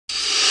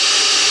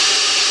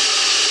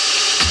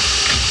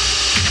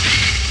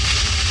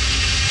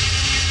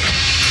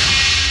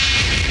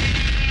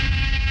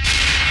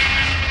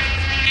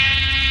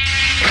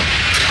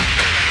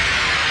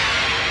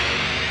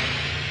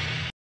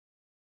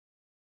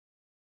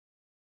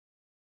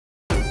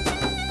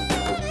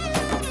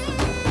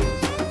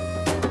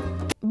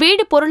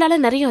வீடு பொருளால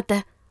நிறைய அத்தை,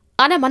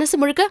 ஆனா மனசு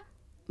முழுக்க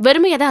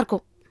வெறுமையா தான்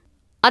இருக்கும்.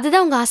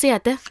 அதுதான் உங்க ஆசையா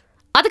அத்தை?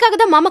 அதுக்காக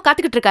தான் மாமா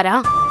காத்துக்கிட்டு இருக்காரா?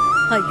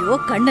 ஐயோ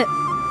கண்ணு,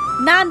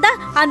 நான் தான்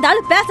அந்த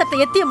ஆள் பேசறத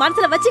எத்தியும்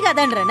மனசுல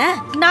வச்சுக்காதேன்றேனே.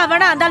 நான்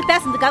வேணா அந்த ஆள்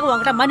பேசுறதுக்காக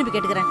உங்ககிட்ட மன்னிப்பு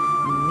கேட்டுக்கிறேன்.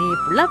 நீ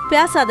இப்படிலாம்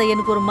பேசாத,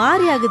 எனக்கு ஒரு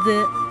மாதிரி ஆகுது.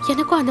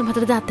 எனக்கும் அந்த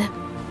மாதிரி தான் அத்தை.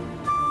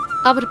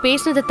 அவர்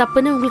பேசுனது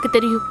தப்புன்னு உங்களுக்கு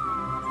தெரியும்,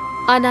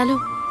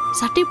 ஆனாலும்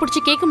சட்டையை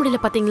பிடிச்சி கேட்க முடியல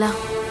பாத்தீங்களா?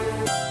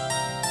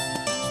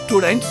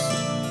 ஸ்டூடெண்ட்ஸ்,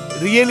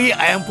 ரியலி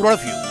ஐ ஆம் ப்ரௌட்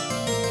ஆஃப் யூ.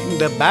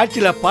 இந்த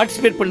பேட்ச்ல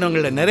பார்ட்டிசிபேட்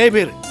பண்ணவங்கள நிறைய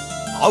பேர்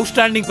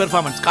அவுட்ஸ்டாண்டிங்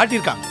பெர்ஃபார்மன்ஸ்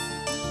காட்டியிருக்காங்க.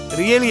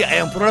 ரியலி ஐ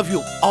ஆம் proud of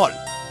you all.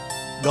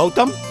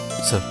 Gautham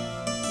sir,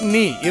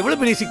 நீ எவ்வளவு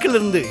பெரிய சிக்கல்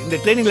இருந்து இந்த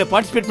ட்ரைனிங்ல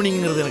பார்ட்டிசிபேட்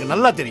பண்ணீங்கிறது எனக்கு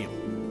நல்லா தெரியும்.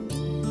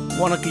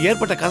 உனக்கு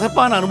ஏற்பட்ட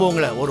கசப்பான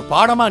அனுபவங்களை ஒரு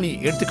பாடமா நீ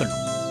எடுத்துக்கணும்.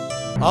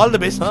 All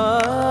the best.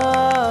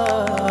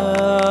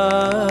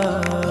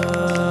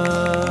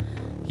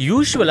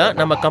 யூசுவலா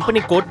நம்ம கம்பெனி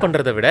கோட்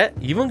பண்றதை விட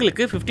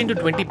இவங்களுக்கு 15 to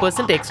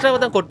 20% எக்ஸ்ட்ராவா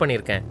தான் கோட்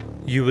பண்ணியிருக்கேன்.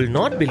 யூ வில்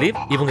நாட் பிலீவ்,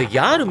 இவங்க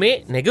யாருமே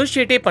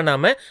நெகோஷியேட்டே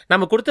பண்ணாம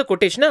நம்ம கொடுத்த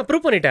கொட்டேஷனை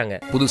அப்ரூவ் பண்ணிட்டாங்க.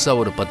 புதுசா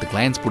ஒரு 10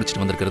 கிளையன்ட்ஸ்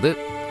பிடிச்சிட்டு வந்திருக்கிறது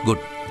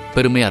குட்,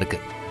 பெருமையா இருக்கு.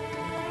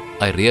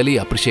 I really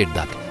appreciate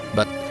that.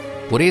 But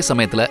ஒரே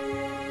சமயத்தில்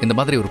இந்த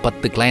மாதிரி ஒரு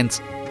 10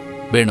 கிளையன்ட்ஸ்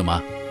வேணுமா?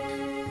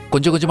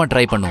 கொஞ்சம் கொஞ்சமாக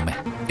ட்ரை பண்ணுவோமே.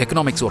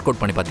 எக்கனாமிக்ஸ் ஒர்க்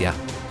அவுட் பண்ணி பார்த்தியா?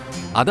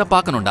 அதை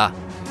பார்க்கணும்டா.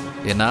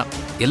 ஏன்னா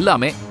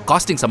எல்லாமே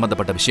காஸ்டிங்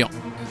சம்மந்தப்பட்ட விஷயம்.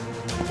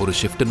 ஒரு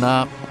ஷிஃப்ட்னா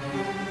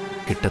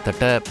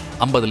கிட்டத்தட்ட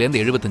 50லேருந்து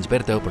 75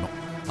 பேர் தேவைப்படும்.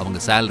 அவங்க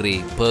சேலரி,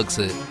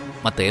 பெர்க்ஸு,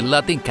 மற்ற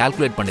எல்லாத்தையும்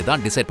கால்குலேட் பண்ணி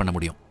தான் டிசைட் பண்ண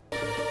முடியும்.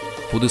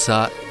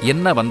 புதுசாக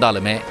என்ன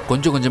வந்தாலுமே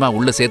கொஞ்சம் கொஞ்சமாக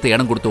உள்ளே சேர்த்து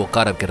இடம் கொடுத்து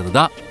உட்கார வைக்கிறது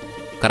தான்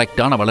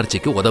கரெக்டான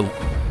வளர்ச்சிக்கு உதவும்.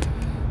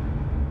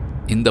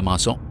 இந்த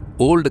மாதம்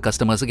ஓல்டு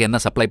கஸ்டமர்ஸுக்கு என்ன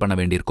சப்ளை பண்ண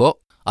வேண்டியிருக்கோ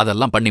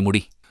அதெல்லாம் பண்ணி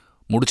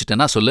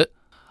முடிச்சிட்டேன்னா சொல்லு.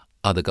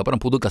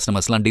 அதுக்கப்புறம் புது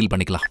கஸ்டமர்ஸ்லாம் டீல்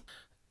பண்ணிக்கலாம்.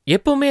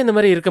 எப்பவுமே இந்த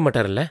மாதிரி இருக்க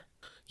மாட்டார்ல.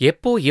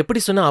 எப்போ எப்படி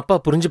சொன்னா அப்பா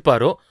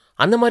புரிஞ்சுப்பாரோ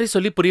அந்த மாதிரி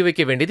சொல்லி புரிய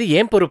வைக்க வேண்டியது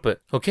ஏன் பொறுப்பு.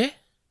 ஓகே,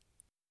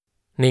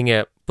 நீங்க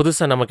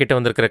புதுசா நம்ம கிட்ட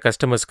வந்திருக்கிற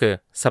கஸ்டமர்ஸ்க்கு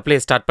சப்ளை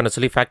ஸ்டார்ட் பண்ண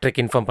சொல்லி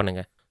ஃபேக்டரிக்கு இன்ஃபார்ம்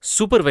பண்ணுங்க.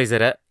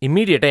 சூப்பர்வைசரை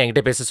இம்மீடியட்டா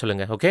என்கிட்ட பேச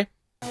சொல்லுங்க. ஓகே,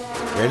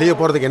 வெளியே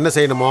போறதுக்கு என்ன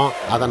செய்யணுமோ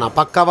அதை நான்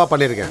பக்காவா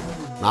பண்ணிருக்கேன்.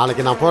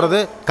 நாளைக்கு நான் போறது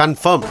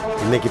கன்ஃபார்ம்.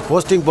 இன்னைக்கு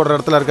போஸ்டிங் போடுற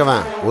இடத்துல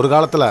இருக்கவன் ஒரு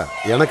காலத்துல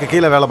எனக்கு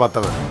கீழே வேலை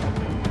பார்த்தவன்.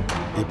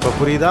 இப்ப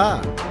புரியுதா?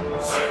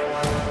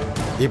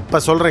 இப்ப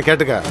சொல்றேன்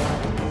கேட்டுக்க.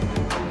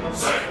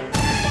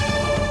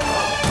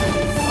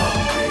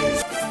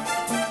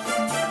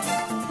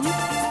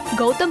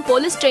 கௌதம்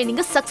போலீஸ் ட்ரைனிங்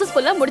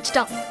சக்சஸ்ஃபுல்லா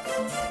முடிச்சிட்டான்.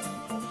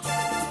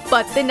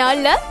 10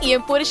 நாள்ல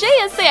என் புருஷன்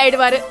எஸ்ஐ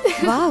ஆயிடுவாரு.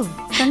 Wow,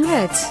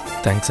 congrats.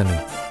 தேங்க்ஸ் அண்ணி.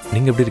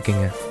 நீங்க எப்படி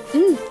இருக்கீங்க?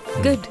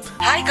 குட்.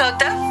 ஹாய்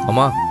கௌதம்.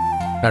 அம்மா,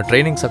 நான்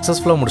ட்ரைனிங்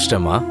சக்சஸ்ஃபுல்லா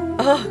முடிச்சிட்டேன்மா.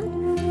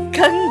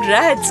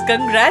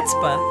 கங்க்ராட்ஸ்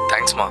பா.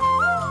 தேங்க்ஸ்மா.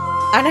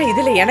 ஆனா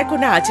இதுல எனக்கு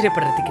ஒன்னும்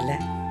ஆச்சரியப்படுறதுக்கு இல்ல.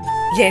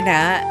 ஏன்னா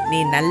நீ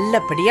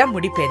நல்லபடியா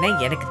முடிப்பேன்னு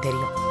எனக்கு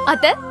தெரியும்.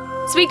 அத்தை,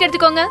 ஸ்வீட்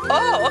எடுத்துக்கோங்க. ஓ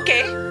ஓகே,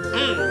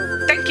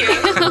 thank you.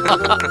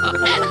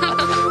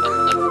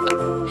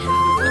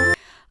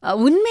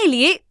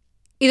 உண்மையிலேயே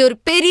இது ஒரு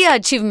பெரிய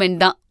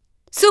அச்சீவ்மெண்ட் தான்.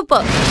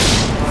 சூப்பர்.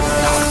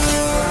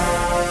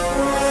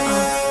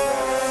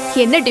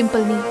 என்ன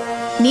டிம்பிள்,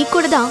 நீ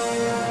கூட தான்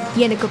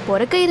எனக்கு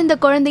பிறக்க இருந்த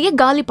குழந்தைய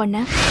காலி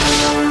பண்ண.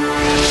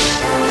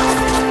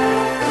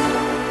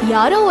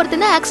 யாரோ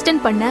ஒருத்தனை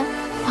ஆக்சிடென்ட் பண்ண,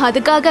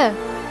 அதுக்காக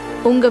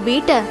உங்க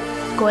வீட்டை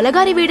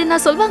கொலகாரி வீடுன்னா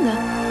சொல்வாங்க?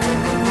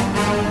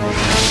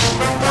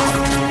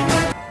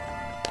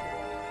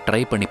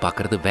 ட்ரை பண்ணி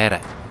பார்க்கறது வேற.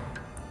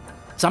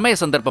 சமய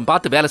சந்தர்ப்பம்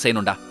பார்த்து வேலை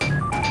செய்யணும்டா.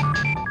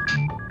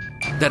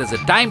 There is a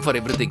time for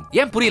everything.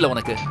 ஏன் புரியல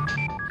உனக்கு?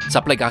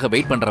 சப்ளைக்காக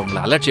வெயிட்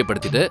பண்றவங்களை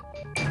அலட்சியப்படுத்திட்டு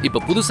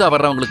இப்ப புதுசா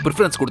வர்றவங்களுக்கு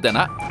பிரிஃபரன்ஸ்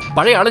கொடுத்தேன்னா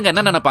பழைய ஆளுங்க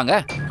என்ன நினைப்பாங்க?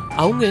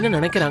 அவங்க என்ன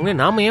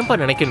நினைக்கிறாங்கன்னு நாம ஏன்பா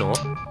நினைக்கணும்?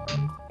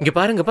 இங்க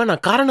பாருங்கப்பா,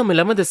 நான் காரணம்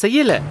இல்லாம இதை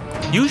செய்யல.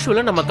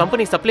 யூசுவலா நம்ம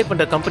கம்பெனி சப்ளை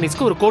பண்ற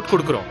கம்பெனிஸ்க்கு ஒரு கோட்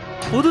கொடுக்குறோம்.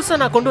 புதுசா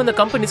நான் கொண்டு வந்த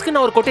கம்பெனிஸ்க்கு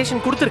நான் ஒரு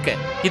கொட்டேஷன்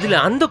கொடுத்துருக்கேன். இதுல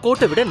அந்த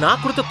கோட்டை விட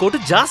நான் கொடுத்த கோட்டு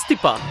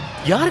ஜாஸ்திப்பா.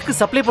 யாருக்கு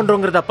சப்ளை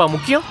பண்றோங்கிறதாப்பா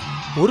முக்கியம்.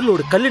 ஒரு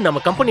லோடு கல்லு நம்ம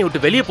கம்பெனி விட்டு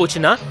வெளியே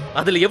போச்சுன்னா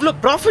அதுல எவ்வளவு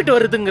ப்ராஃபிட்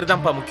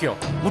வருதுங்கிறதாப்பா முக்கியம்.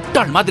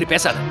 முட்டாள் மாதிரி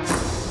பேசாத.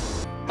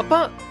 அப்பா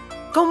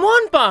கம்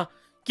ஆன் பா,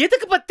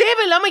 எதுக்குப்பா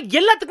தேவையில்லாம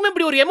எல்லாத்துக்குமே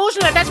இப்படி ஒரு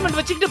எமோஷனல் அட்டாச்மெண்ட்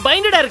வச்சுக்கிட்டு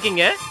பைண்டடா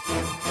இருக்கீங்க?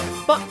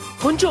 பா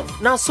கொஞ்சம்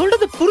நான்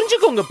சொல்றது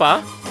புரிஞ்சுக்கோங்கப்பா.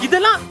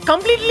 இதெல்லாம்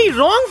கம்ப்ளீட்லி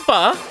ராங்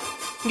பா.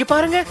 இங்க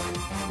பாருங்க,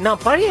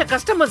 நான் பழைய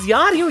கஸ்டமர்ஸ்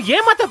யாரையும்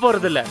ஏமாத்த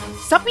போறதில்ல,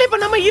 சப்ளை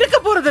பண்ணாம இருக்க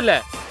போறதில்ல.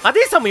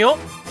 அதே சமயம்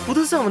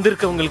புதுசா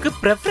வந்திருக்கவங்களுக்கு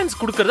பிரெஃபரன்ஸ்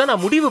கொடுக்கறத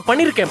நான் முடிவு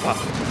பண்ணிருக்கேன்ப்பா.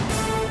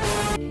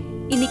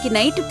 இன்னைக்கு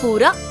நைட்டு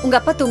பூரா உங்க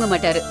அப்பா தூங்க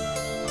மாட்டாரு.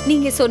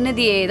 நீங்க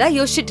சொன்னதையே தான்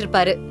யோசிச்சுட்டு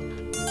இருப்பாரு.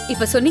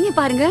 இப்ப சொன்னீங்க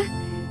பாருங்க,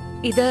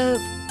 இத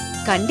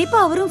கண்டிப்பா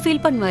அவரும்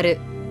ஃபீல் பண்ணுவாரு.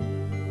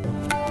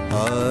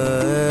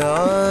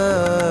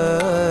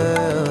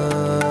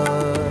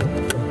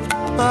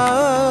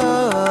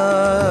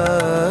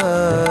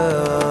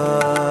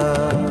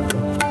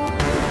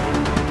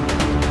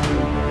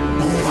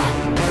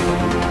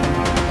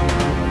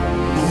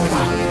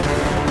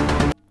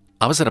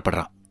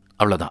 அவசரப்படுறான்,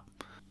 அவ்வளவுதான்.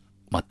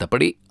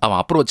 மத்தபடி அவன்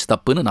அப்ரோச்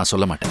தப்புன்னு நான்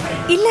சொல்ல மாட்டேன்.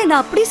 இல்ல,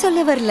 நான் அப்படி சொல்ல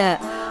வரல.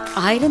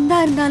 1000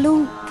 தான்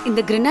இருந்தாலும்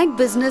இந்த கிரானைட்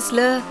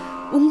பிசினஸ்ல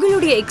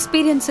உங்களுடைய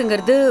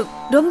எக்ஸ்பீரியன்ஸ்ங்கிறது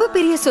ரொம்ப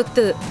பெரிய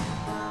சொத்து.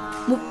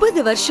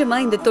 30 வருஷமா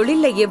இந்த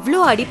தொழில்ல எவ்ளோ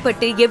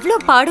அடிபட்டு எவ்ளோ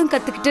பாடம்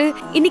கத்துக்கிட்டு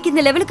இன்னைக்கு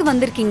இந்த லெவலுக்கு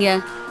வந்திருக்கீங்க.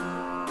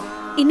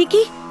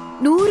 இன்னைக்கு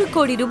 100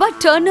 கோடி ரூபாய்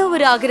டர்ன்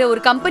ஓவர் ஆகிற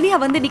ஒரு கம்பெனியா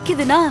வந்து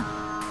நிக்குதுன்னா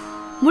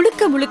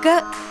முழுக்க முழுக்க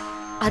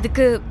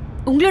அதுக்கு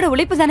உங்களோட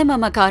உழைப்பு தானே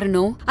மாமா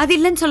காரணம். அது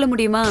இல்லைன்னு சொல்ல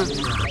முடியுமா?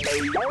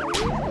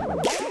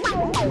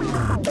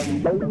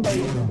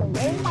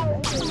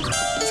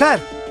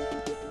 சார்,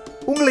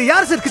 உங்களை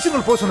யார் சார்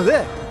கிச்சனுக்குள்ள போக சொன்னது?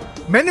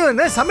 மெனு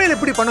என்ன, சமையல்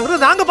எப்படி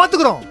பண்ணுங்கிறது நாங்க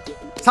பாத்துக்கிறோம்.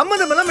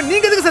 சம்மந்தம் இல்லாம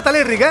நீங்க எதுக்கு சார்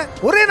தலையிடுறீங்க?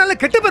 ஒரே நாள்ல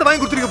கெட்ட பேர் வாங்கி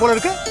கொடுத்துருக்க போல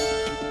இருக்கு.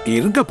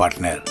 இருங்க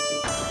பார்ட்னர்,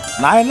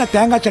 நான் என்ன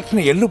தேங்காய்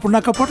சட்னி எள்ளு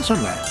புண்ணாக்க போட்டு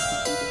சொன்னேன்?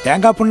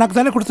 தேங்காய் புண்ணாக்கு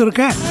தானே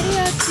கொடுத்துருக்கேன்.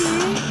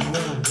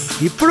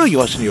 இவ்வளோ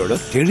யோசனையோட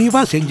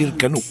தெளிவாக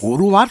செஞ்சிருக்கேன்னு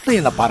ஒரு வார்த்தை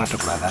என்னை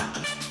பாராட்டக்கூடாதா?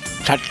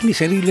 சட்னி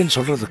சரியில்லைன்னு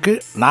சொல்றதுக்கு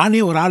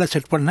நானே ஒரு ஆளை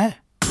செட் பண்ணேன்.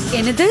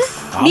 என்னது,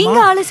 நீங்க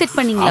ஆளை செட்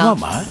பண்ணீங்களா?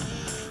 ஆமாம்மா,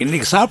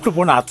 இன்னைக்கு சாப்பிட்டு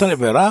போன அத்தனை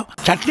பேரா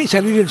சட்னி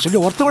சரியில்லைன்னு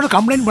சொல்லி ஒருத்தவோட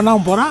கம்ப்ளைண்ட்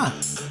பண்ணாமல் போகிறான்.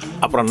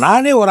 அப்புறம்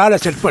நானே ஒரு ஆளை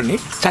செட் பண்ணி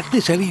சட்னி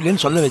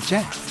சரியில்லைன்னு சொல்ல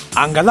வச்சேன்.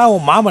 அங்கதான்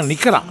உன் மாமன்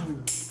நிற்கிறான்.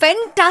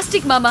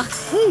 ஃபென்டாஸ்டிக் மாமா,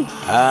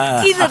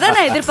 இதுதான்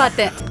நான்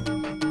எதிர்பார்த்தேன்.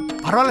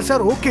 பரவாயில்ல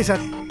சார், ஓகே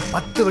சார்,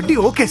 10 வட்டி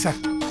ஓகே சார்.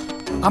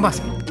 ஆமா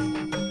சார்,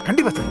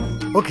 கண்டிப்பா சார்,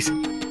 ஓகே சார்.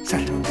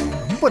 சார்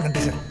ரொம்ப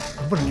நன்றி சார்,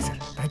 ரொம்ப நன்றி சார்,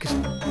 தேங்க்யூ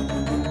சார்.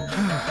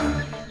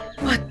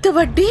 10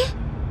 வட்டி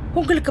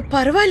உங்களுக்கு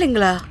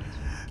பரவாயில்லைங்களா?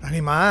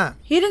 ராணிமா,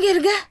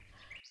 இருங்க,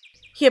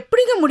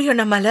 எப்படிங்க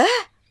முடியும் நம்மால?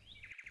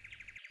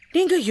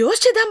 நீங்க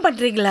யோசிச்சுதான்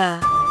பண்றீங்களா?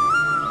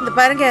 இந்த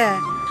பாருங்க,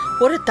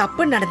 ஒரு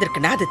தப்பு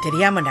நடந்திருக்குன்னா அது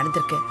தெரியாம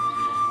நடந்திருக்கு.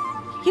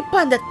 இப்ப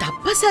அந்த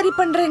தப்ப சரி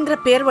பண்றேங்கிற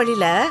பேர்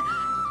வழியில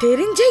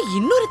தெரிஞ்ச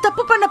இன்னொரு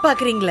தப்பு பண்ண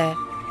பாக்குறீங்களே,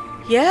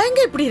 ஏங்க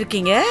இப்படி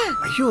இருக்கீங்க?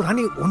 ஐயோ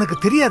ராணி, உனக்கு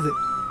தெரியாது.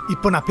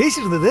 இப்ப நான்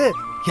பேசிட்டு இருந்தது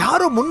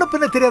யாரோ முன்ன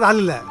பின்ன தெரியாத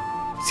ஆள் இல்ல.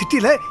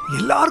 சிட்டில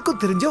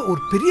எல்லாருக்கும் தெரிஞ்ச ஒரு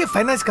பெரிய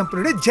ஃபைனான்ஸ்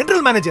கம்பெனியோட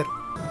ஜெனரல் மேனேஜர்.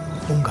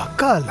 உங்க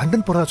அக்கா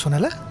லண்டன் போறதா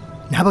சொன்னல,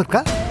 ஞாபகம்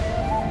இருக்கா?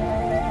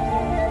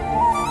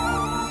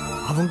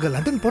 அவங்க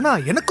லண்டன் போனா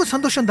எனக்கும்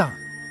சந்தோஷம் தான்.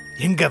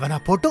 எங்க வேணா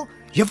போட்டோம்,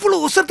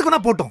 எவ்வளவு உசரத்துக்கு வேணா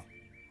போட்டோம்.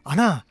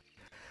 ஆனா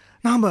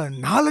நாம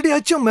 4 அடி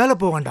ஆச்சும் மேல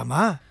போக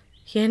வேண்டாமா?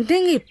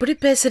 என்னங்க இப்படி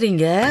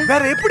பேசுறீங்க?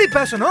 வேற எப்படி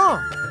பேசணும்?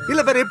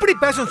 இல்ல வேற எப்படி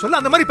பேசணும்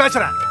சொல்ல, அந்த மாதிரி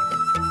பேசுறேன்.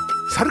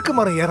 சறுக்கு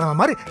மரம் ஏற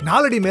மாதிரி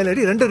 4 அடி மேல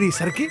ஏறி 2 அடி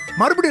சறுக்கி,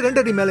 மறுபடியும்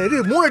 2 அடி மேல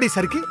ஏறி 3 அடி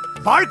சறுக்கி,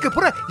 வாழ்க்கை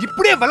பூரா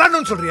இப்படியே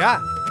விளையாடணும்னு சொல்றியா?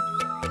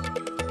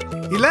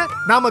 இல்ல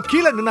நாம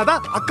கீழே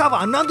நின்னாதான் அக்காவை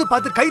அண்ணாந்து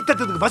பார்த்து கை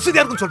தட்டுறதுக்கு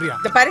வசதியா இருக்குன்னு சொல்றியா?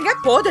 இந்த பாருங்க,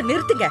 போதும்,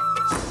 நிறுத்துங்க.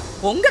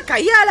 உங்க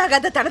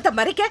கையாலாகாத தனத்தை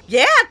மறைக்க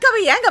ஏன்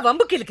அக்காவை ஏங்க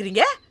வம்புக்கு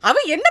இழுக்கிறீங்க?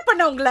 அவ என்ன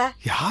பண்ண உங்களை?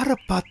 யார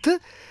பார்த்து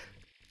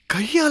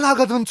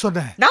கையாலாகாதுன்னு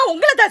சொன்ன? நான்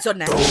உங்களை தான்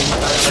சொன்னேன்.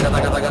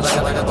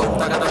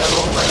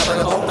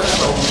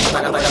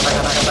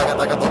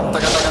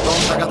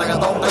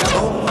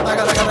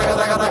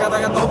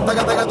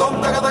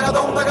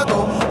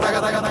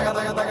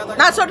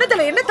 நான்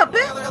சொன்னதுல என்ன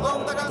தப்பு?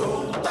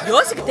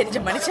 யோசிக்க தெரிஞ்ச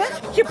மனுஷன்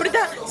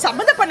இப்படிதான்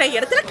சம்மந்தம் பண்ண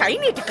இடத்துல கை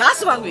நீட்டி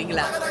காசு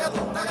வாங்குவீங்களா?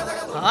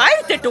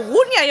 1008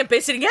 ஊர்நியாயம்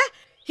பேசுறீங்க.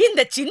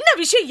 இந்த சின்ன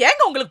விஷயம்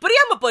ஏங்க உங்களுக்கு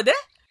புரியாம போகுது?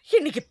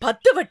 இன்னைக்கு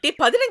 10 வட்டி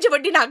 15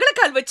 வட்டி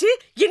அகலக்கால் வச்சு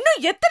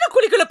இன்னும் எத்தனை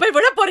குழிக்குள்ள போய்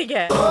விழ போறீங்க?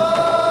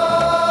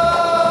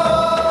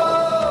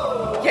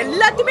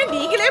 எல்லாத்தையுமே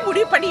நீங்களே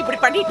முடிவு பண்ணி இப்படி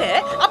பண்ணிட்டு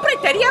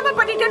அப்புறம் தெரியாம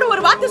பண்ணிட்டேன்னு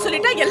ஒரு வார்த்தை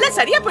சொல்லிட்டா எல்லாம்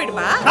சரியா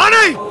போயிடுமா?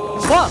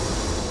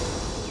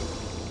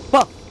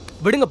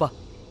 விடுங்கப்பா.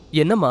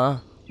 என்னம்மா?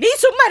 நீ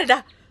சும்மா இருடா.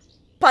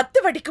 10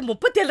 வட்டிக்கு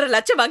 37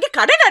 லட்சம் வாங்கி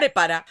கடன்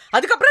அடைப்பாரா?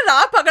 அதுக்கப்புறம்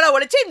பகலா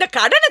உழைச்சு இந்த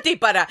கடனை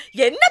தீப்பாரா?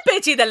 என்ன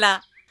பேச்சு இதெல்லாம்?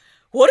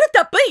 ஒரு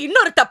தப்பு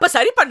இன்னொரு தப்ப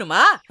சரி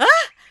பண்ணுமா?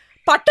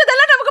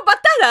 பட்டதெல்லாம் நமக்கு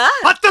பத்தாதா?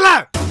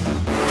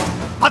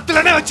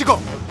 பத்தலனே வச்சுக்கோ.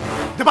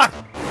 இந்த பார்,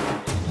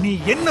 நீ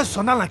என்ன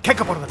சொன்னாலும் நான்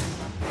கேட்க போறது.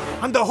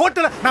 அந்த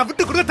ஹோட்டலை நான்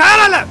விட்டு கொடுக்க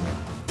தயாரா இல்ல,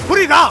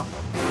 புரியுதா?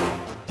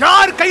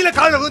 யார் கையில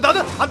கால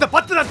விழுந்தாலும் அந்த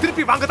 10 நான்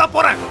திருப்பி வாங்க தான்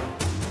போறேன்.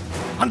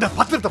 அந்த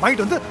பத்திரத்தை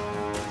வாங்கிட்டு வந்து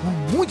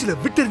உன் மூஞ்சில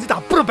விட்டு எறிஞ்சிட்டு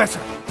அப்புறம்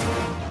பேசுறேன்.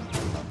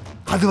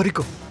 அது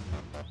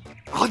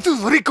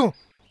வரைக்கும்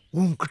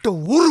உன்கிட்ட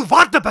ஒரு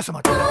வார்த்தை பேச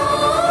மாட்டேன்.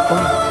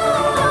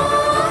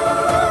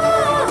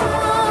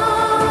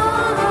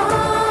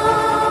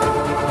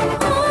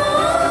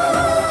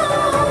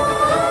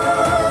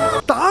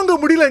 தாங்க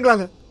முடியல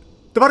எங்களால.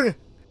 பாருங்க,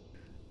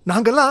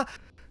 நாங்கெல்லாம்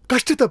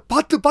கஷ்டத்தை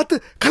பார்த்து பார்த்து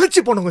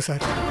கலைச்சு போனோங்க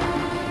சார்.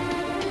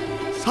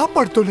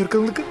 சாப்பாடு தொழில்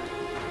இருக்கிறவங்களுக்கு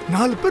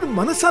 4 பேர்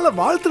மனசால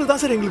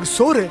வாழ்த்துறதுதான் சார் எங்களுக்கு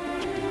சோறு.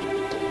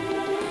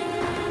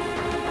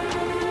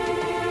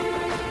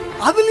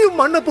 அதுலயும்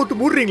மண்ணை போட்டு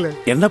மூடுறீங்களே.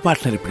 என்ன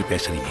பார்ட்னர் இப்படி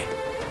பேசுறீங்க?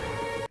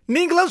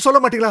 நீங்களாம் சொல்ல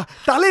மாட்டீங்களா?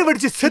 தலையை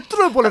வடிச்சு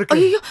செத்துற போல இருக்கு.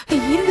 ஐயோ,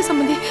 இருங்க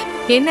சம்பந்தி,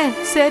 என்ன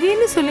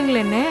சரின்னு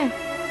சொல்லுங்களேன்.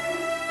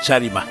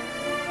 சரிம்மா,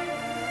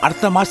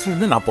 அடுத்த மாசத்துல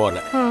இருந்து நான்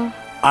போறேன்.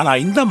 ஆனா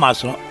இந்த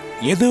மாசம்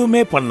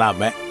எதுவுமே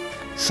பண்ணாம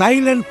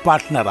சைலண்ட்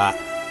பார்ட்னரா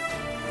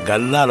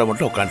கல்லால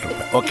மட்டும்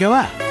உட்காந்துருப்பேன்.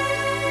 ஓகேவா?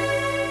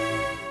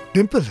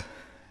 டிம்பிள்,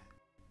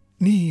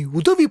 நீ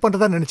உதவி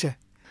பண்றதா நினைச்ச.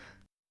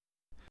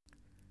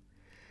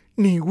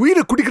 நீ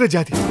உயிரை குடிக்கிற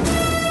ஜாதி.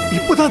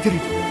 இப்பதான்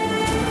தெரியுது.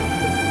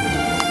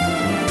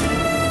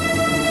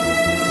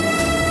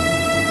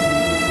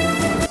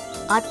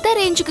 அத்தை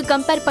ரேஞ்சுக்கு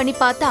கம்பேர் பண்ணி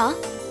பார்த்தா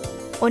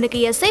உனக்கு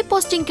எஸ்ஐ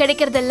போஸ்டிங்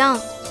கிடைக்கிறதெல்லாம்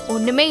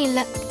ஒண்ணுமே இல்ல.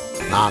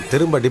 நான்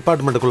திரும்ப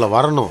டிபார்ட்மெண்ட்டுக்குள்ள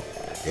வரணும்.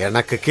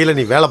 எனக்கு கீழே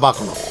நீ வேலை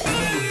பார்க்கணும்.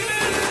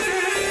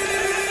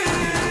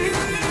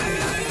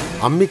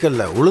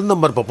 அம்மிக்கல்ல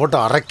உளுந்தம்பருப்பை போட்டு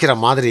அரைக்கிற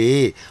மாதிரி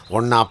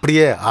உன்னை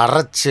அப்படியே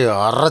அரைச்சு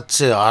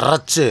அரைச்சு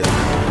அரைச்சு.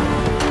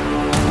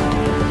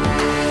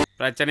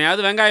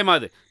 பிரச்சனையாவது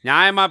வெங்காயமாவது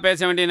நியாயமா பேச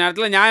வேண்டிய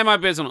நேரத்தில் நியாயமா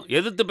பேசணும்,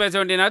 எதிர்த்து பேச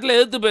வேண்டிய நேரத்தில்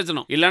எதிர்த்து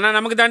பேசணும். இல்லைன்னா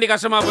நமக்கு தாண்டி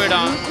கஷ்டமா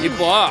போயிடும்.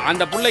 இப்போ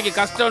அந்த பிள்ளைக்கு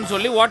கஷ்டம்னு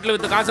சொல்லி ஹோட்டல்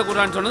வித்து காசை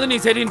கொடுறான்னு சொன்னது நீ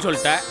சரின்னு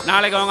சொல்லிட்ட.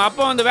 நாளைக்கு அவங்க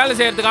அப்பா வந்து வேலை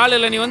செய்யறதுக்கு ஆள்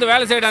இல்லை, நீ வந்து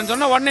வேலை செய்யடான்னு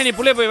சொன்னா உடனே நீ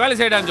பிள்ளைய போய் வேலை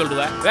செய்யடான்னு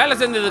சொல்லுவேன். வேலை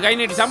செஞ்சது கை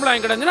நீட்டி சம்பளம்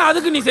வாங்கி கிடந்துன்னா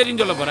அதுக்கு நீ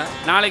சரின்னு சொல்ல போற.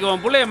 நாளைக்கு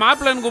உன் பிள்ளைய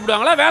மாப்பிள்ளைன்னு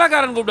கூப்பிடுவாங்களா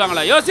வேலைக்காரன்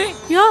கூப்பிடுவாங்களா? யோசி.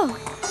 யோ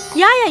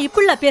யாயா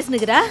இப்படிலாம்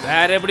பேசுனுக்குற?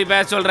 வேற எப்படி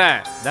பேச சொல்ற?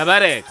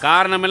 பாரு,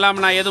 காரணம்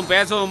இல்லாம நான் எதுவும்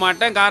பேசவும்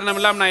மாட்டேன், காரணம்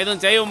இல்லாம நான்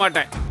எதுவும் செய்யவும்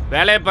மாட்டேன்.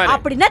 வேலையை பாரு.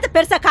 அப்படின்னா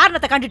பெருசா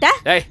காரணத்தை கண்டுட்ட?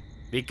 ஏய்,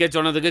 விக்க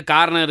சொன்னதுக்கு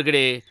காரணம்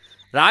இருக்குடி.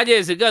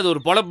 ராஜேஷுக்கு அது ஒரு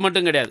பொழப்பு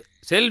மட்டும் கிடையாது,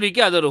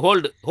 செல்விக்கு அது ஒரு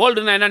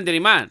ஹோல்டுன்னா என்னன்னு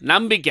தெரியுமா?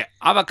 நம்பிக்கை.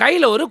 அவ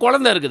கையில ஒரு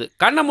குழந்தை இருக்குது.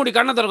 கண்ணை மூடி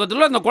கண்ணை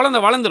திறக்கத்துல அந்த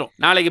குழந்தை வளர்ந்துரும்.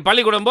 நாளைக்கு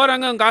பள்ளிக்கூடம்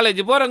போறாங்க,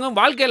 காலேஜ் போறாங்க,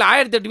 வாழ்க்கையில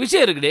 1008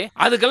 விஷயம் இருக்குடி.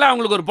 அதுக்கெல்லாம்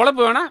அவங்களுக்கு ஒரு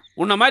பொழப்பு வேணா?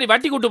 உன்ன மாதிரி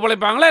வட்டி கூட்டு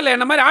பொழைப்பாங்களா இல்ல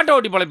என்ன மாதிரி ஆட்டோ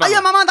ஓட்டி பொழைப்பாங்க?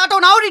 ஐயா மாமா, அந்த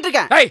ஆட்டோ நான் ஓட்டிட்டு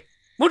இருக்கேன். ஏய்,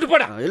 மூட்டு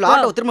போடா. இல்ல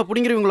ஆட்டோ திரும்ப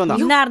புடிங்கிருவீங்களோ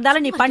தான். என்ன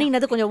இருந்தாலும் நீ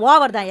பண்ணினது கொஞ்சம்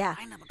ஓவர் தான்யா.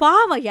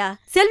 பாவையா,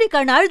 செல்வி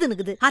கண்ணு அழுது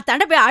நிக்குது.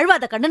 அத்தாண்ட போய்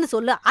அழுவாத கண்ணுன்னு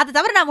சொல்லு. அதை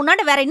தவிர நான்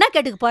உன்னாண்ட வேற என்ன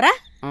கேட்டுக்க போறேன்?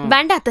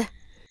 வேண்டாத்த.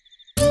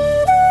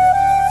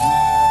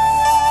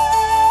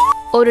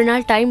 ஒரு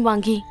நாள் டைம்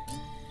வாங்கி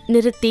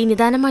நிறுத்தி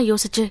நிதானமா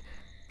யோசிச்சு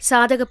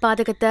சாதக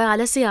பாதகத்தை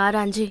அலசி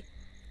ஆராய்ஞ்சு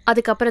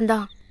அதுக்கப்புறம்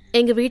தான்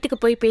எங்க வீட்டுக்கு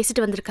போய்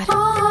பேசிட்டு வந்திருக்காரு.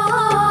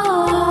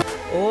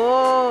 ஓ,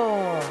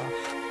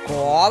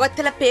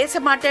 கோவத்துல பேச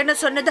மாட்டேன்னு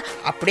சொன்னது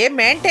அப்படியே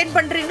மெயின்டைன்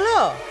பண்றீங்களோ?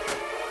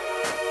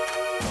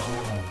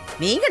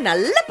 நீங்க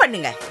நல்லா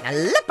பண்ணுங்க,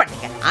 நல்லா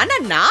பண்ணுங்க. ஆனா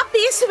நான்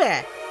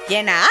பேசுவேன்,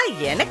 ஏன்னா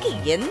எனக்கு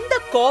எந்த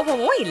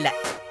கோபமும் இல்ல.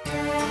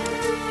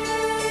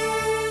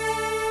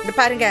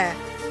 பாருங்க,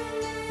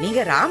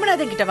 நீங்க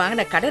ராமநாதன் கிட்ட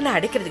வாங்கின கடனை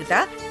அடைக்கிறதுக்கு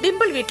தான்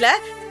டிம்பிள் வீட்ல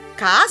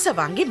காசை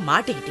வாங்கி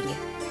மாட்டிக்கிட்டீங்க.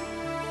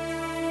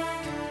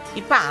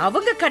 இப்ப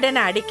அவங்க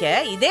கடனை அடிக்க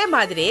இதே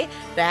மாதிரி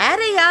வேற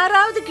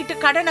யாராவது கிட்ட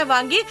கடனை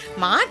வாங்கி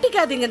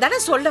மாட்டிக்காதீங்க தானே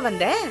சொல்ல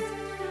வந்தேன்.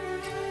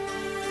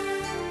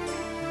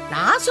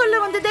 நான் சொல்ல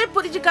வந்ததே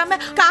புரிஞ்சுக்காம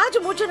காஜு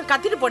மூச்சுன்னு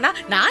கத்திட்டு போனா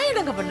நான்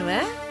என்னங்க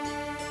பண்ணுவேன்?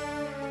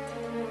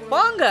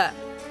 போங்க,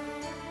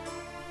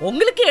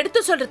 உங்களுக்கு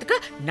எடுத்து சொல்றதுக்கு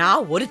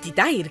நான் ஒருத்தி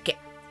தான் இருக்கேன்,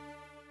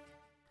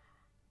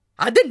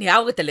 அது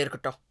ஞாபகத்தில்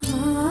இருக்கட்டும்.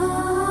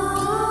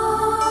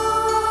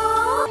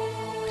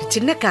 ஒரு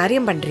சின்ன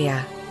காரியம் பண்றியா?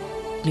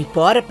 நீ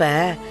போறப்ப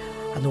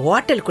அந்த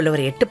ஹோட்டலுக்குள்ள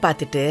ஒரு எட்டு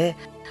பார்த்துட்டு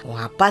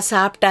உன் அப்பா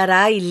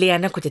சாப்பிட்டாரா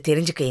இல்லையான்னு கொஞ்சம்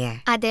தெரிஞ்சுக்கேன்.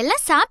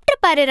 அதெல்லாம் சாப்பிட்டு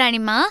பாரு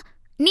ராணிமா.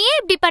 நீ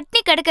இப்படி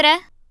பட்னி கிடக்குற?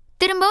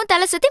 திரும்பவும்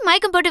தலை சுத்தி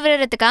மயக்கம் போட்டு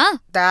விடுறதுக்கா?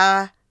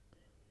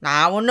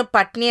 நான் ஒன்னும்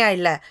பட்னியா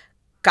இல்ல,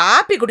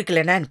 காப்பி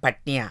குடிக்கலன்னா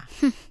பட்னியா?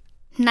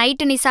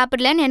 நைட்டு நீ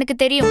சாப்பிடலன்னு எனக்கு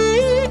தெரியும்.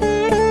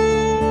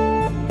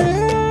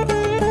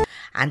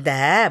 அந்த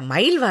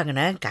மயில்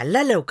வாங்கின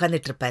கல்லால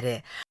உட்கார்ந்துட்டு இருப்பாரு,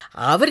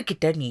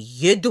 அவர்கிட்ட நீ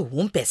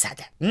எதுவும்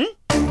பேசாத.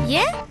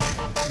 ஏன்?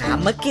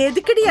 நமக்கு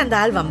எதுக்கடி அந்த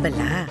ஆள்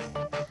வம்பெல்லாம்?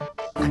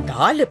 அந்த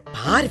ஆளு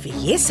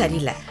பார்வையே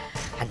சரியில்லை.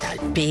 அந்த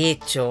ஆள்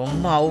பேச்சும்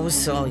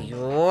மவுசும்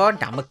ஐயோ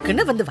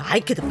நமக்குன்னு வந்து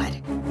வாய்க்குது பாரு.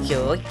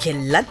 ஐயோ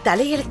எல்லாம்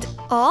தலையெழுத்து.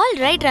 ஆல்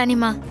ரைட்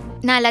ராணிமா,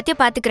 நான்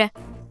எல்லாத்தையும் பாத்துக்கிறேன்.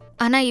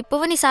 ஆனா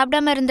இப்பவும் நீ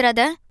சாப்பிடாம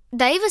இருந்துராத,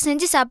 தயவு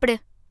செஞ்சு சாப்பிடு.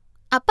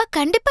 அப்பா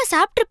கண்டிப்பா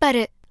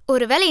சாப்பிட்டுருப்பாரு.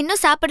 ஒருவேளை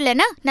இன்னும்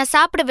சாப்பிடலன்னா நான்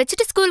சாப்பிட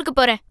வச்சுட்டு ஸ்கூலுக்கு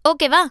போறேன்,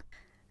 ஓகேவா?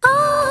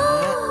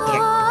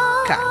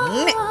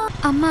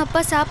 அம்மா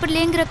அப்பா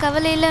சாப்பிடலேங்கிற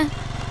கவலையில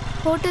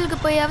ஹோட்டலுக்கு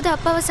போயாவது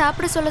அப்பாவை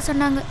சாப்பிட சொல்ல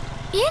சொன்னாங்க.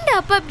 ஏன்டா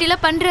அப்பா இப்படி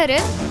எல்லாம் பண்றாரு?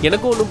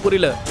 எனக்கும் ஒன்றும்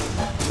புரியல.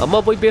 அம்மா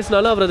போய்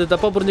பேசினாலும் அவர் அதை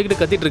தப்பா புரிஞ்சுக்கிட்டு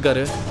கத்திட்டு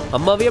இருக்காரு.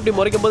 அம்மாவே அப்படி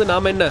முறைக்கும் போது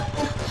நாம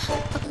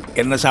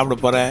என்ன சாப்பிட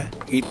போற?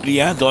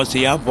 இட்லியா,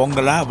 தோசையா,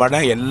 பொங்கலா,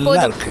 வடை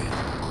எல்லாம் இருக்கு.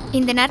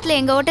 இந்த நேரத்துல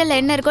எங்க ஹோட்டல்ல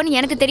என்ன இருக்கும்னு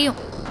எனக்கு தெரியும்.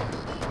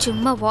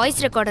 சும்மா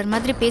வாய்ஸ் ரெக்கார்டர்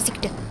மாதிரி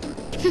பேசிக்கிட்டு.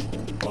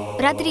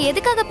 ராத்திரி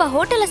எதுக்காகப்பா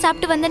ஹோட்டல்ல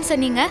சாப்பிட்டு வந்தேன்னு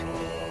சொன்னீங்க?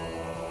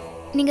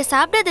 நீங்க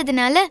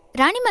சாப்பிடாததுனால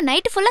ராணிமா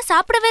நைட்டு ஃபுல்லா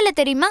சாப்பிடவே இல்லை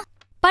தெரியுமா?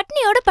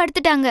 பட்னியோட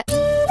படுத்துட்டாங்க.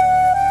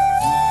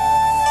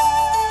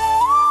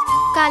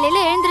 காலையில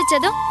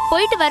எழுந்திருச்சதும்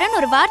போயிட்டு வரேன்னு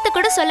ஒரு வார்த்தை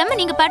கூட சொல்லாம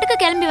நீங்க பாட்டுக்கு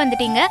கிளம்பி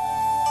வந்துட்டீங்க.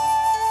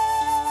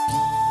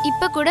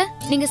 இப்ப கூட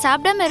நீங்க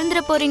சாப்பிடாம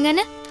இருந்துட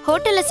போறீங்கன்னு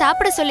ஹோட்டல்ல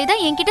சாப்பிட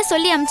சொல்லிதான் என்கிட்ட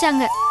சொல்லி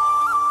அமிச்சாங்க.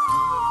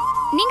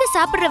 நீங்க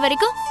சாப்பிடுற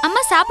வரைக்கும்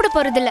அம்மா சாப்பிட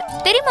போறதில்ல,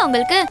 தெரியுமா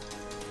உங்களுக்கு?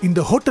 இந்த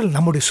ஹோட்டல்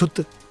நம்முடைய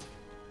சொத்து.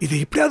 இது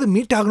எப்படியாவது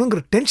மீட்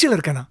ஆகணுங்கிற டென்ஷன்ல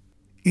இருக்கேனா?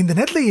 இந்த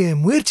நேரத்துல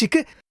என்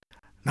முயற்சிக்கு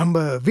நம்ம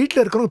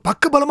வீட்டில் இருக்கிறவங்க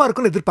பக்கபலமா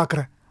இருக்கும்னு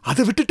எதிர்பார்க்கிறேன்.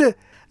 அதை விட்டுட்டு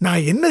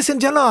நான் என்ன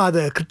செஞ்சாலும்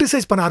அதை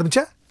கிரிட்டிசைஸ் பண்ண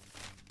ஆரம்பிச்சேன்.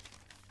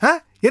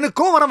 எனக்கு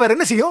கோவம் வேற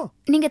என்ன செய்யும்?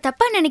 நீங்க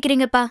தப்பா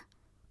நினைக்கிறீங்கப்பா.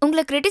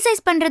 உங்களை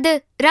கிரிட்டிசைஸ் பண்றது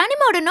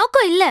ராணிமாவோட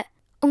நோக்கம் இல்ல.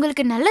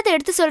 உங்களுக்கு நல்லதை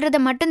எடுத்து சொல்றத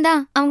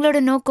மட்டும்தான் அவங்களோட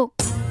நோக்கம்.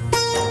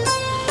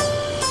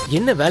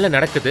 என்ன வேலை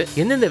நடக்குது,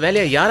 எந்தெந்த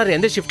வேலையை யார்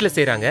எந்த ஷிஃப்ட்ல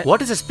செய்றாங்க,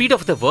 what is the speed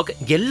of the work,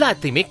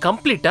 எல்லாத்தையுமே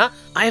கம்ப்ளீட்டா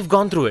I have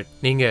gone through it.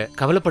 நீங்க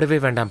கவலைப்படவே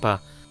வேண்டாம்ப்பா.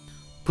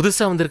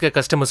 புதுசா வந்திருக்க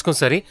கஸ்டமர்ஸ்க்கும்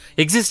சரி,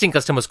 எக்ஸிஸ்டிங்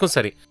கஸ்டமர்ஸ்க்கும்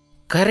சரி,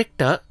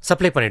 கரெக்டா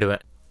சப்ளை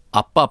பண்ணிடுவேன்.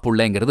 அப்பா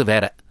புள்ளைங்கிறது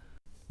வேற.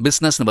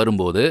 பிஸ்னஸ்னு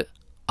வரும்போது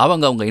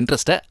அவங்க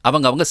இன்ட்ரெஸ்ட்டை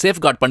அவங்க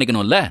சேஃப் கார்ட்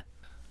பண்ணிக்கணும்ல.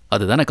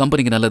 அதுதானே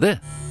கம்பெனிக்கு நல்லது.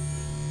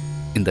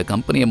 இந்த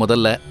கம்பெனியை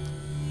முதல்ல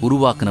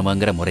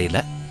உருவாக்குனவங்கிற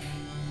முறையில்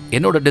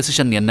என்னோட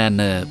டெசிஷன்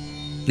என்னன்னு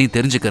நீ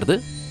தெரிஞ்சுக்கிறது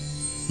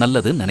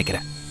நல்லதுன்னு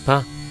நினைக்கிறேன்.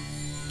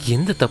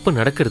 எந்த தப்பு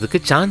நடக்கிறதுக்கு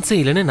சான்ஸே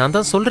இல்லைன்னு நான்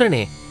தான்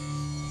சொல்றேனே.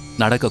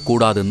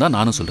 நடக்கக்கூடாதுன்னு தான்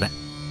நானும் சொல்றேன்.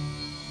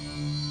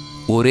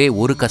 ஒரே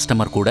ஒரு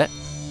கஸ்டமர் கூட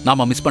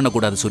நாம மிஸ்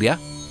பண்ணக்கூடாது சூர்யா.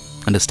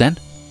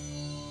 அண்டர்ஸ்டாண்ட்?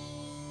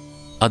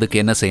 அதுக்கு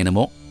என்ன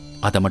செய்யணுமோ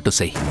அதை மட்டும்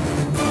செய்.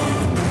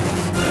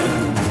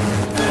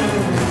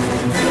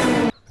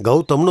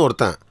 கௌதம்னு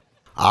ஒருத்தன்,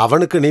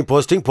 அவனுக்கு நீ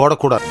போஸ்டிங்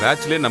போடக்கூடாது.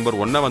 பேட்ச்லேயே நம்பர்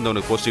 1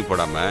 வந்தவனுக்கு போஸ்டிங்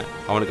போடாம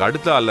அவனுக்கு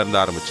அடுத்த ஆள்ல இருந்து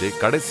ஆரம்பிச்சு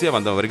கடைசியா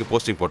வந்தவன் வரைக்கும்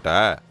போஸ்டிங் போட்டா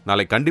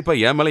நாளைக்கு கண்டிப்பா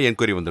என் மேல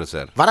என்கொயரி வந்துடும்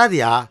சார்.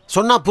 வராதியா?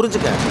 சொன்னா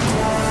புரிஞ்சுக்க.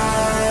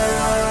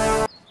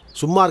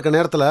 சும்மா இருக்க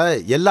நேரத்தில்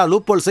எல்லா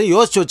லூப் ஹோல்ஸையும்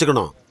யோசிச்சு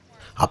வச்சுக்கணும்.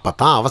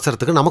 அப்பதான்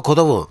அவசரத்துக்கு நமக்கு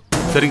உதவும்.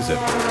 சரிங்க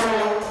சார்,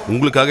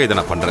 உங்களுக்காக இதை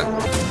நான் பண்றேன்.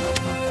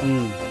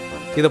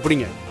 இதை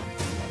பிடிங்க.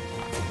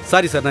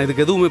 சாரி சார், நான்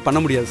இதுக்கு எதுவுமே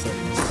பண்ண முடியாது சார்.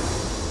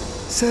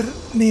 சார்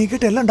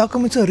நீங்கிட்ட எல்லா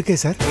டாக்குமெண்ட்ஸும் இருக்கே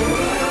சார்.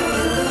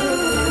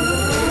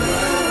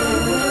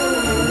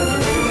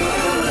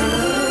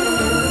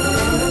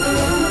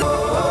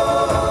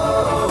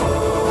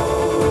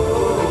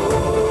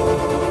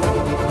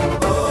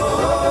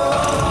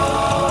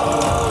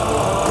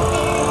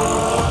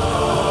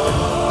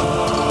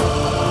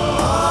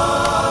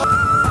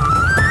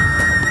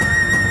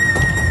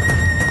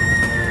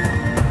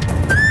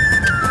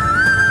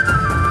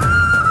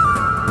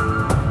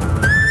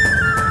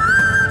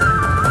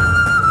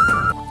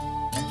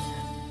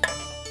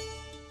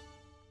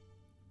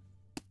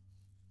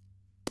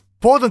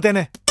 போதும்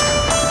தேனே.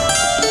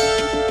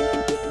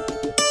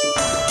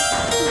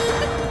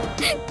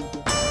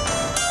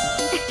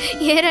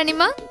 ஏ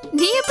ராணிமா,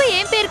 நீ எப்ப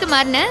என் பேருக்கு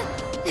மாறின?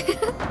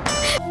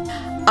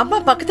 அம்மா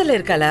பக்கத்துல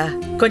இருக்காளா?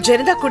 கொஞ்சம்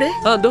இருந்தா கூட.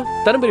 அதோ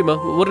தரம் பெரியமா,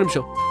 ஒரு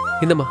நிமிஷம்.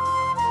 இந்தம்மா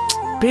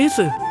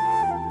பேசு.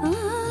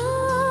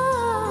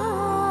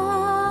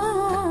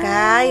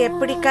 அக்கா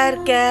எப்படிக்கா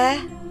இருக்க?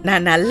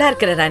 நான் நல்லா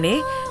இருக்கிறேன் ராணி.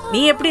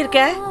 நீ எப்படி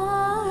இருக்க?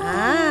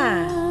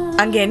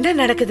 அங்க என்ன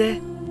நடக்குது?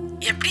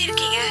 எப்படி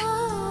இருக்கீங்க?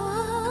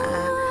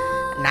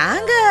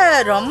 நாங்க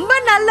ரொம்ப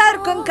நல்லா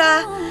இருக்கோம்க்கா.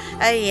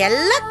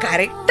 எல்லாம்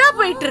கரெக்டா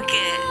போயிட்டு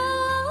இருக்கு.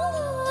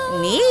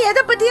 நீ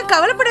எதை பத்தியும்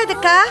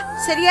கவலைப்படாதக்கா,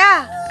 சரியா?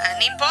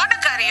 நீ போன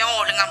காரியம்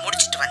ஒழுங்கா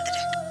முடிச்சிட்டு வந்துடு.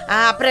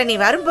 அப்புறம் நீ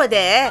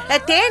வரும்போது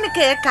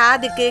தேனுக்கு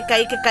காதுக்கு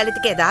கைக்கு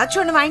கழுத்துக்கு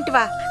ஏதாச்சும் ஒண்ணு வாங்கிட்டு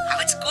வா.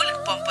 அவன்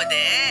ஸ்கூலுக்கு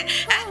போகும்போது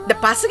இந்த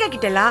பசங்க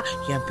கிட்ட எல்லாம்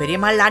என்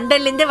பெரியம்மா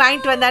லண்டன்ல இருந்து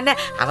வாங்கிட்டு வந்தான்னு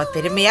அவ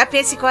பெருமையா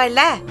பேசிக்குவா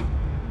இல்ல,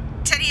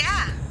 சரியா?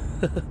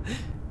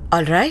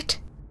 ஆல்ரைட்.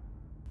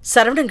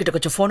 சரவணன் கிட்ட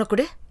கொஞ்சம் போனை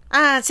கொடு.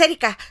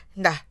 சரிக்கா,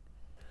 இந்தா.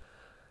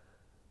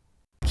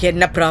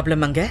 என்ன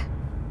ப்ராப்ளம் அங்க?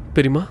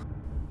 பெரியமா,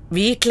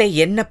 வீட்ல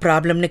என்ன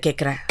ப்ராப்ளம்னு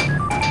கேக்குறேன்.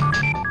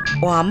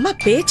 உன் அம்மா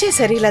பேச்சே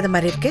சரியில்லாத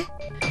மாதிரி இருக்கு.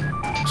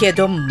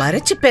 ஏதோ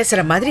மறைச்சு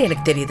பேசுற மாதிரி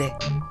எனக்கு தெரியுது.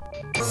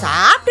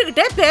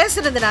 சாப்பிட்டுக்கிட்டே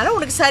பேசுறதுனால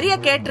உனக்கு சரியா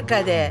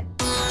கேட்டிருக்காது.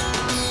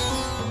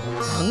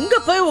 அங்க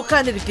போய்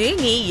உட்காந்துக்கிட்டு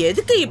நீ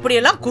எதுக்கு இப்படி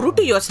எல்லாம்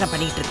குருட்டு யோசனை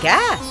பண்ணிட்டு இருக்க?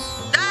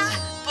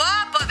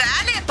 போ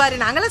வேலையை பாரு,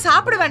 நாங்களாம்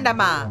சாப்பிட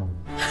வேண்டாமா?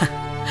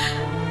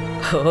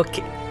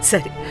 ஓகே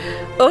சரி,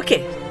 ஓகே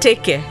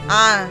டேக் கேர்.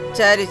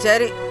 சரி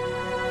சரி.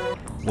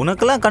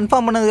 உனக்கெல்லாம்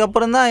கன்ஃபார்ம் பண்ணதுக்கு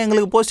அப்புறம் தான்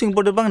எங்களுக்கு போஸ்டிங்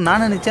போட்டுருப்பாங்க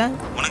நான் நினைச்சேன்.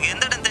 உனக்கு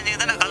எந்த இடம் தெரிஞ்சு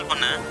தான் நான் கால்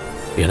பண்ணேன்.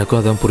 எனக்கும்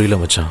அதான் புரியல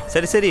மச்சான்.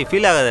 சரி சரி,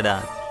 ஃபீல் ஆகாதடா.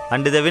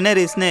 அண்ட் த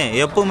வின்னர் இஸ்னு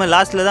எப்பவுமே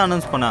லாஸ்ட்ல தான்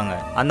அனௌன்ஸ் பண்ணாங்க.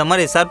 அந்த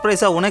மாதிரி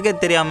சர்ப்ரைஸா உனக்கே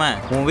தெரியாம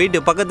உன்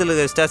வீட்டு பக்கத்துல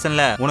இருக்க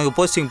ஸ்டேஷன்ல உனக்கு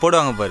போஸ்டிங்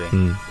போடுவாங்க பாரு.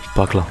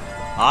 பார்க்கலாம்.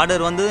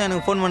 ஆர்டர் வந்து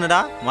எனக்கு ஃபோன்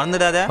பண்ணுடா,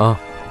 மறந்துடாத.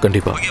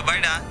 கண்டிப்பா. ஓகே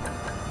பைடா.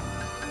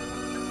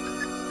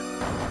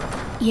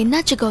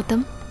 என்னாச்சு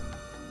கௌதம்?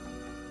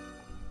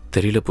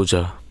 தெரியல பூஜா.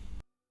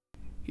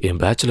 என்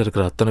பேட்சில்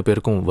இருக்கிற அத்தனை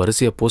பேருக்கும்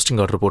வரிசையாக போஸ்டிங்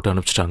ஆர்டர் போட்டு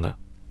அனுப்பிச்சிட்டாங்க.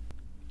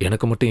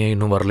 எனக்கு மட்டும் ஏன்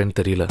இன்னும் வரலன்னு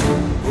தெரியல.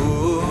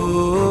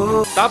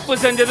 தப்பு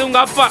செஞ்சது உங்க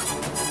அப்பா.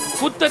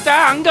 குத்தத்தை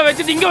அங்க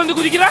வச்சுட்டு இங்க வந்து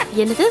குதிக்கிற.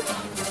 என்னது?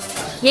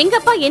 எங்க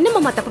அப்பா என்ன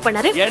மாமா தப்பு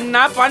பண்ணாரு?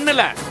 என்ன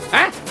பண்ணல?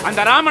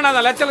 அந்த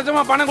ராமநாதன் லட்ச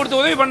லட்சமா பணம்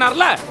கொடுத்து உதவி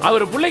பண்ணார்ல,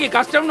 அவர் பிள்ளைக்கு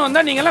கஷ்டம்னு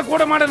வந்தா நீங்க எல்லாம்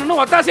கூட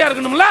மாடணும்னு ஒத்தாசையா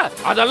இருக்கணும்ல.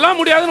 அதெல்லாம்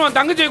முடியாதுன்னு உன்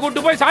தங்கச்சியை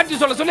கூட்டு போய்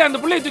சாட்சி சொல்ல சொல்லி அந்த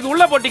பிள்ளையை தூக்கி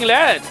உள்ள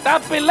போட்டீங்களே,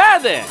 தப்பு இல்ல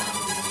அது?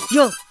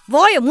 யோ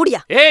வாய மூடியா.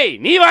 ஏய்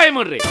நீ வாய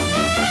மூடுறி.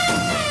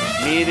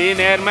 நீதி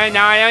நேர்மை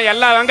நியாயம்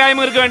எல்லா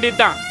வெங்காயமும் இருக்க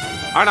வேண்டியதுதான்.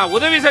 ஆனா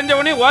உதவி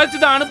செஞ்சவனே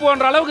உழைச்சுதான்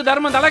அனுப்புவோன்ற அளவுக்கு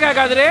தர்மம் தலை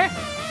காக்காதுரே.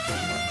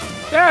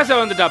 பேச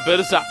வந்துட்டா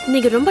பெருசா.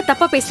 நீங்க ரொம்ப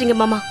தப்பா பேசுறீங்க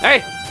மாமா.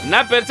 ஏய்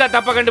என்ன பெருசா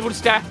தப்பா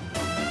கண்டுபிடிச்சிட்ட?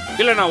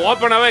 இல்ல நான்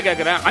ஓப்பனாவே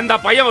கேக்குறேன். அந்த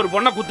பையன் ஒரு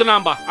பொண்ணை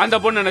குத்துனாம்பா, அந்த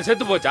பொண்ணு என்ன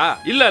செத்து போச்சா?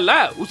 இல்ல இல்ல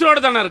உசுரோட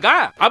தானே இருக்கா.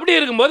 அப்படி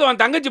இருக்கும்போது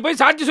உன் தங்கச்சி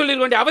போய் சாட்சி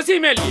சொல்லிருக்க வேண்டிய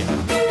அவசியமே இல்லையே.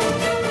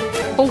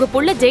 உங்க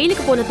புள்ள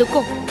ஜெயிலுக்கு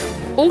போனதுக்கும்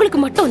உங்களுக்கு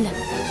மட்டும் இல்ல,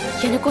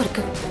 எனக்கும்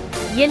இருக்கு,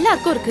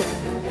 எல்லாருக்கும் இருக்கு.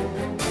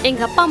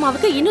 எங்க அப்பா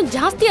அம்மாவுக்கு இன்னும்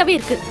ஜாஸ்தியாவே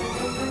இருக்கு.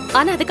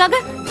 ஆனா அதுக்காக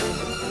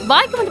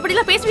வாய்க்கு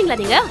வந்தபடிலாம் பேசுவீங்களா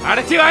நீங்க?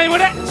 அடைச்சி வாய்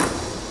மூட.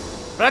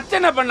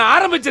 பிரச்சனை பண்ண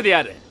ஆரம்பிச்சது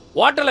யாரு?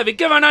 ஹோட்டலை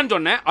விற்க வேணான்னு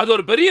சொன்னேன், அது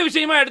ஒரு பெரிய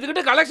விஷயமா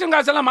எடுத்துக்கிட்டு கலெக்ஷன்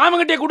காசெல்லாம்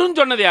மாமங்கிட்டே கொடுன்னு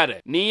சொன்னது யாரு?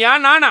 நீயா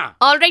நானா?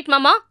 ஆல்ரைட்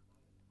மாமா,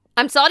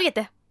 ஐம் சாரி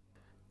அத்தை.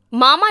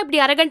 மாமா இப்படி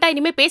அரகண்டா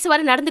இனிமே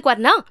பேசுவாரு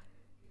நடந்துக்குவாருன்னா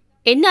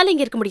என்னால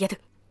இங்க இருக்க முடியாது.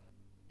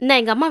 நான்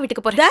எங்க அம்மா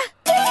வீட்டுக்கு போறேன்.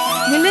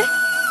 நில்லு.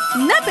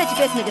 என்ன பேச்சு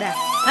பேசுனுக்குற?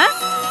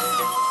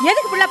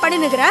 எதுக்கு புள்ள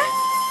பண்ணினுக்குற?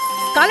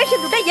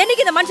 கலெக்ஷன் துட்டை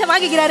என்னைக்கு இந்த மனுஷன்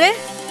வாங்கிக்கிறாரு?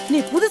 நீ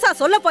புதுசா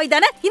சொல்ல போய்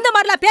தானே இந்த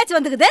மாதிரிலாம் பேச்சு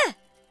வந்துக்குது.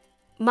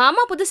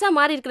 மாமா புதுசா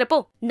மாறி இருக்கிறப்போ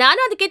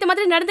நானும் அதுக்கேத்த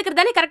மாதிரி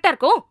நடந்துக்கிறது தானே கரெக்டா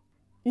இருக்கும்.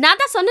 நான்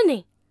தான் சொன்னனே,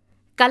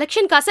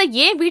 கலெக்ஷன் காசை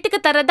ஏன் வீட்டுக்கு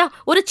தர்றதா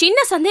ஒரு சின்ன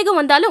சந்தேகம்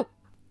வந்தாலும்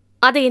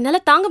அதை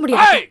என்னால தாங்க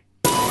முடியாது.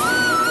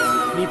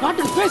 நீ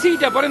பாட்டு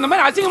பேசிக்கிட்டே போற. இந்த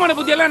மாதிரி அசிங்கமான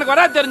புத்தி எல்லாம் எனக்கு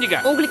வராது, தெரிஞ்சுக்க.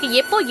 உங்களுக்கு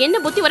எப்போ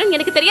என்ன புத்தி வரும்னு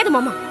எனக்கு தெரியாது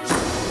மாமா.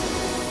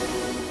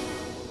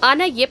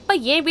 ஆனா எப்ப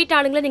ஏன் வீட்டு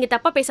ஆளுங்களை நீங்க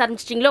தப்பா பேச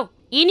ஆரம்பிச்சிட்டீங்களோ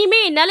இனிமே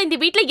என்னால இந்த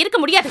வீட்ல இருக்க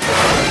முடியாது.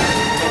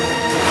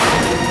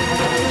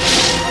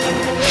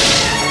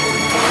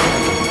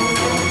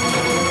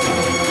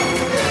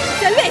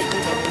 செல்வி,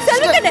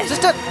 செல்வி கண்ணு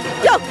சிஸ்டர்,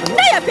 யோ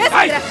என்னையா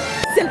பேசுற?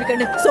 செல்வி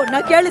கண்ணு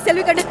சொன்னா கேளு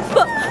செல்வி கண்ணு.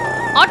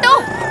 ஆட்டோ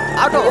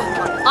ஆட்டோ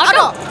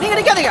ஆட்டோ நீங்க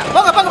நிக்காதீங்க.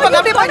 போங்க போங்க போங்க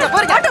அப்படியே போங்க.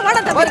 போங்க ஆட்டோ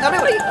வாடா போங்க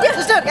அப்படியே.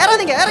 சிஸ்டர்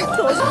ஏறாதீங்க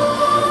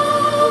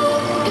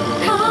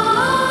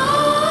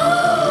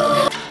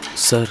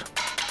சார்,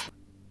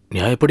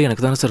 நியாயப்படி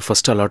எனக்கு தானே சார்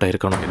ஃபர்ஸ்ட் அலாட்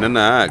ஆயிருக்கணும்.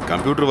 என்னன்னா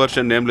கம்ப்யூட்டர்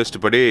வெர்ஷன் நேம் லிஸ்ட்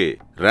படி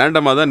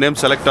ரேண்டமாக தான் நேம்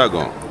செலக்ட்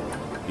ஆகும்.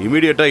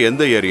 இமீடியட்டாக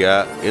எந்த ஏரியா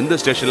எந்த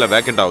ஸ்டேஷனில்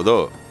வேக்கண்ட் ஆகுதோ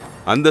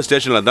அந்த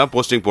ஸ்டேஷனில் தான்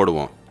போஸ்டிங்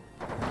போடுவோம்.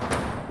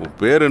 உன்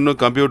பேர் இன்னும்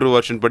கம்ப்யூட்டர்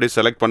வெர்ஷன் படி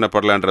செலக்ட்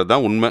பண்ணப்படலான்றது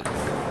தான் உண்மை.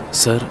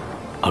 சார்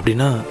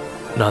அப்படின்னா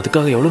நான்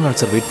அதுக்காக எவ்வளோ நாள்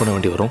சார் வெயிட் பண்ண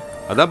வேண்டி வரும்?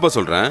 அதான்ப்பா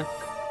சொல்கிறேன்,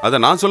 அதை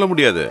நான் சொல்ல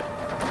முடியாது.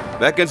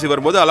 வேக்கன்சி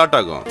வரும்போது அலாட்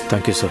ஆகும்.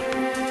 Thank you sir.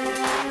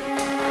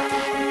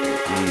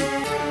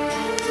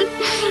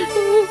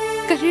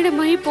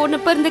 கல்யாணமாயி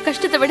போனப்ப இருந்த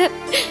கஷ்டத்தை விட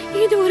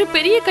இது ஒரு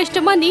பெரிய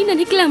கஷ்டமா நீ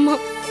நினைக்கலாமா?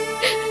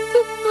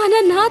 ஆனா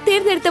நான்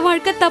தேர்ந்தெடுத்த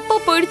வாழ்க்கை தப்பா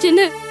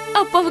போயிடுச்சுன்னு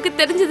அப்பாவுக்கு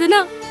தெரிஞ்சதுன்னா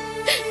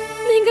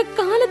நீங்க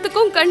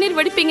காலத்துக்கும் கண்ணீர்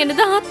வடிப்பீங்கன்னு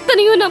தான்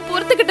அத்தனையும் நான்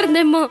பொறுத்துக்கிட்டு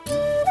இருந்தேம்மா.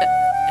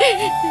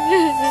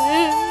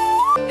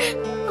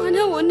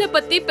 ஆனா உன்னை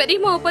பத்தி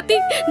பெரியம்மாவை பத்தி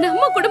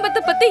நம்ம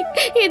குடும்பத்தை பத்தி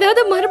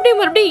ஏதாவது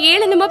மறுபடியும்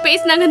ஏளனமா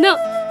பேசினாங்கன்னா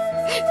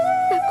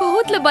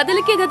கோவத்துல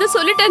பதிலுக்கு ஏதாவது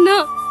சொல்லிட்டேன்னா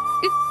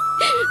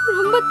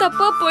ரொம்ப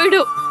தப்பா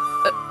போயிடும்.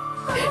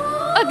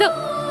 அதான்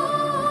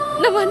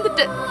நான்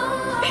வந்துட்டேன்.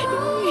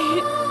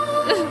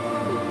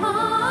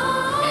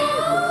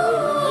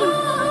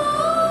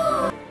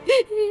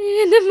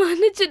 என்ன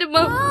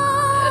மன்னிச்சிடுமா?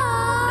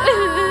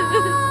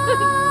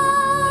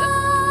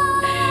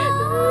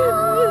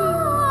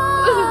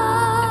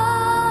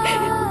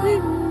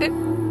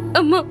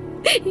 அம்மா,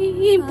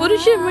 என்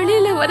புருஷன்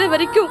வெளியில வர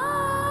வரைக்கும்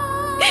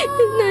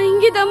நான்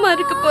இங்கேதாம்மா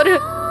இருக்க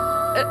போறேன்.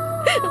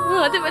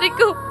 அது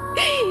வரைக்கும்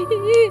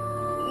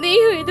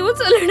நீயும் எதுவும்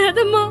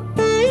சொல்லடாதம்மா.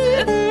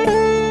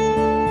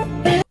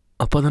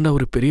 அப்பா தாண்டா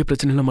ஒரு பெரிய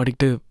பிரச்சனையில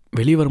மாட்டிக்கிட்டு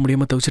வெளியே வர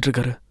முடியாம தவிச்சிட்டு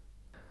இருக்காரு.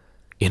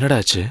 என்னடா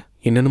ஆச்சு?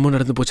 என்னென்னமோ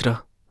நடந்து போச்சுடா.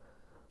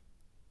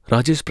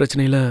 ராஜேஷ்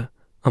பிரச்சனையில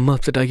அம்மா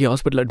அப்செட் ஆகி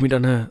ஹாஸ்பிட்டல் அட்மிட்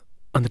ஆன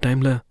அந்த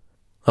டைம்ல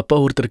அப்பா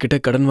ஒருத்தர்கிட்ட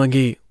கடன்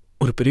வாங்கி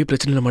ஒரு பெரிய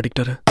பிரச்சனையில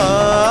மாட்டிக்கிட்டாரு.